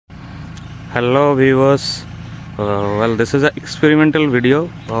Hello viewers. Well, this is an experimental video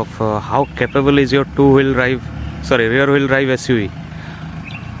of how capable is your rear-wheel drive SUV.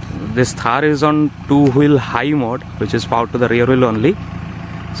 This Thar is on two-wheel high mode, which is powered to the rear wheel only.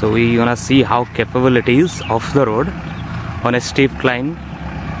 So we gonna see how capable it is off the road on a steep climb.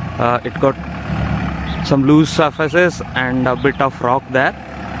 It got some loose surfaces and a bit of rock there,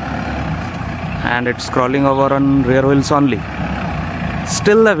 and it's crawling over on rear wheels only.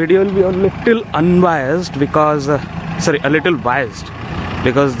 Still, the video will be a little unbiased because a little biased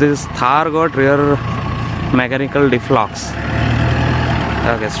because this Thar got rear mechanical diff locks.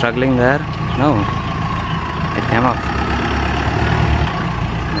 Okay, struggling there. No, it came up.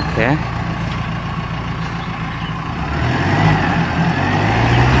 Okay.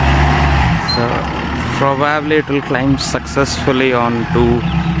 So probably it will climb successfully on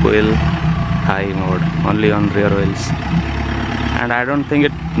two-wheel high mode, only on rear wheels. And I don't think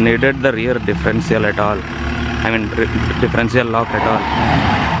it needed the rear differential at all. I mean differential lock at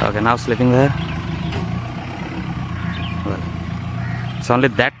all. Okay, now slipping there. Well, it's only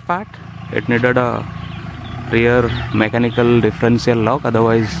that part. It needed a rear mechanical differential lock,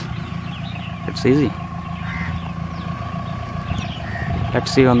 otherwise it's easy.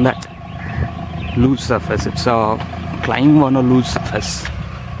 Let's see on that loose surface. It's a climb on a loose surface.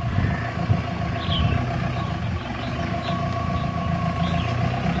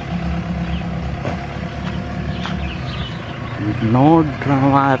 No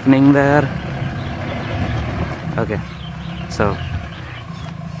drama happening there. Okay, so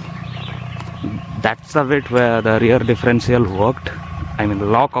that's the bit where the rear differential worked. I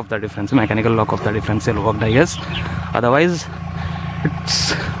mean lock of the differential, mechanical lock of the differential worked, I guess. Otherwise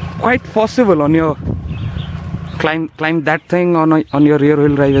it's quite possible on your climb that thing on your rear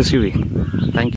wheel drive SUV.